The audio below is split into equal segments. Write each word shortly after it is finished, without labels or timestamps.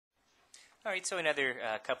Alright, so another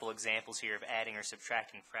couple examples here of adding or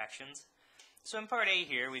subtracting fractions. So in part A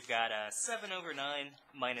here, we've got 7 over 9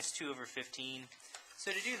 minus 2 over 15.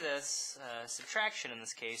 So to do this subtraction in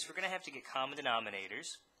this case, we're going to have to get common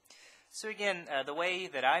denominators. So again, the way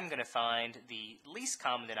that I'm going to find the least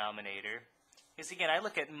common denominator is, again, I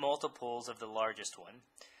look at multiples of the largest one.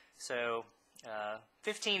 So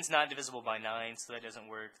 15 is not divisible by 9, so that doesn't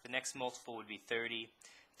work. The next multiple would be 30.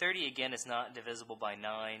 30 again is not divisible by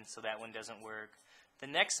 9, so that one doesn't work. The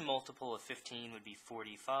next multiple of 15 would be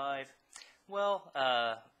 45. Well,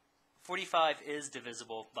 45 is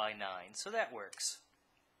divisible by 9, so that works.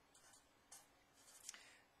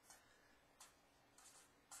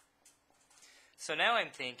 So now I'm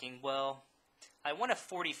thinking, well, I want a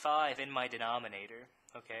 45 in my denominator.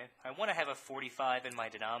 Okay, I want to have a 45 in my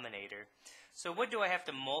denominator. So what do I have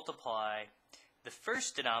to multiply the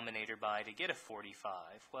first denominator by to get a 45?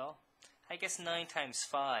 Well, I guess 9 times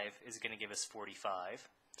 5 is going to give us 45.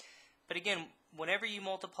 But again, whenever you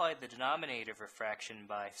multiply the denominator of a fraction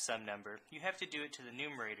by some number, you have to do it to the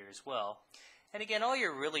numerator as well. And again, all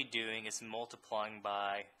you're really doing is multiplying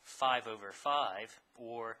by 5 over 5,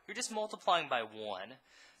 or you're just multiplying by 1.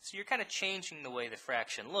 So you're kind of changing the way the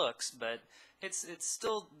fraction looks, but it's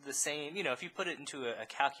still the same. You know, if you put it into a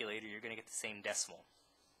calculator, you're going to get the same decimal.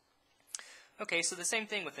 Okay, so the same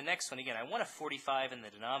thing with the next one. Again, I want a 45 in the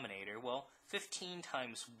denominator. Well, 15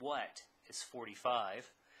 times what is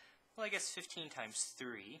 45? Well, I guess 15 times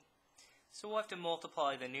 3. So we'll have to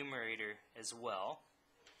multiply the numerator as well.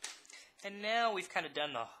 And now we've kind of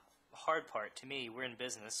done the hard part. To me, we're in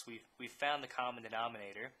business. We've found the common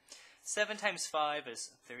denominator. 7 times 5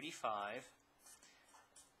 is 35.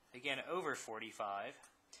 Again, over 45.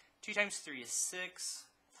 2 times 3 is 6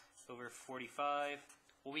 over 45.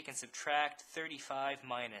 Well, we can subtract 35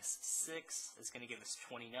 minus 6. It's going to give us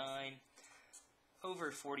 29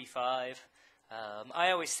 over 45.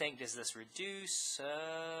 I always think, does this reduce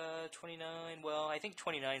 29? Well, I think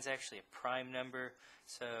 29 is actually a prime number,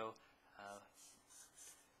 so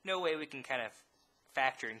no way we can kind of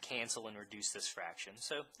factor and cancel and reduce this fraction.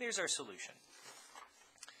 So there's our solution.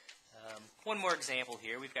 One more example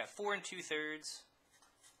here. We've got 4 2/3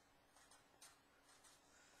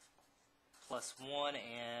 plus 1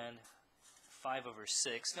 and 5 over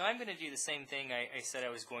 6. Now I'm going to do the same thing I said I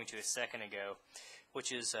was going to a second ago,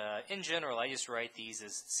 which is, in general, I just write these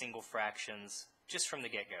as single fractions just from the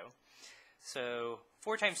get-go. So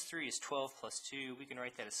 4 times 3 is 12 plus 2. We can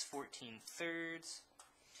write that as 14/3.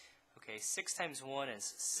 Okay, 6 times 1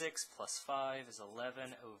 is 6 plus 5 is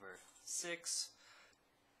 11 over 6.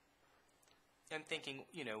 I'm thinking,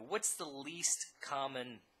 you know, what's the least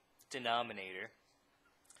common denominator?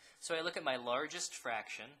 So I look at my largest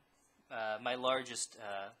fraction, my largest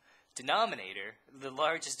denominator, the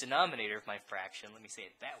largest denominator of my fraction, let me say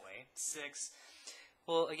it that way, 6.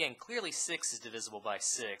 Well, again, clearly 6 is divisible by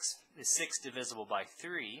 6. Is 6 divisible by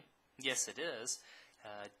 3? Yes, it is.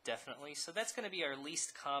 Definitely. So that's going to be our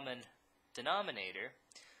least common denominator.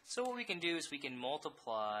 So what we can do is we can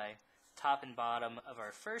multiply top and bottom of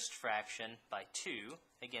our first fraction by 2.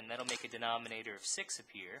 Again, that'll make a denominator of 6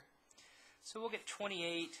 appear. So we'll get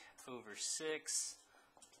 28 over 6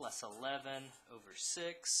 plus 11 over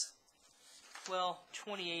 6. Well,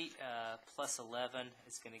 28 plus 11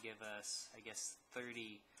 is going to give us, I guess,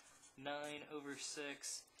 39 over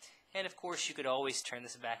 6. And of course, you could always turn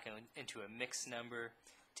this back into a mixed number.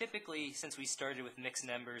 Typically, since we started with mixed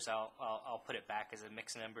numbers, I'll put it back as a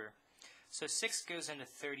mixed number. So 6 goes into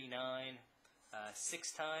 39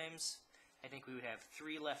 6 times. I think we would have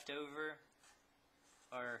 3 left over,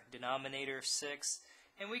 our denominator of 6.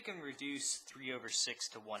 And we can reduce 3 over 6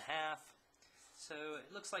 to 1/2. So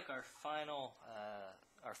it looks like our final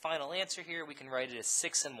answer here, we can write it as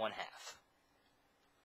 6 1/2.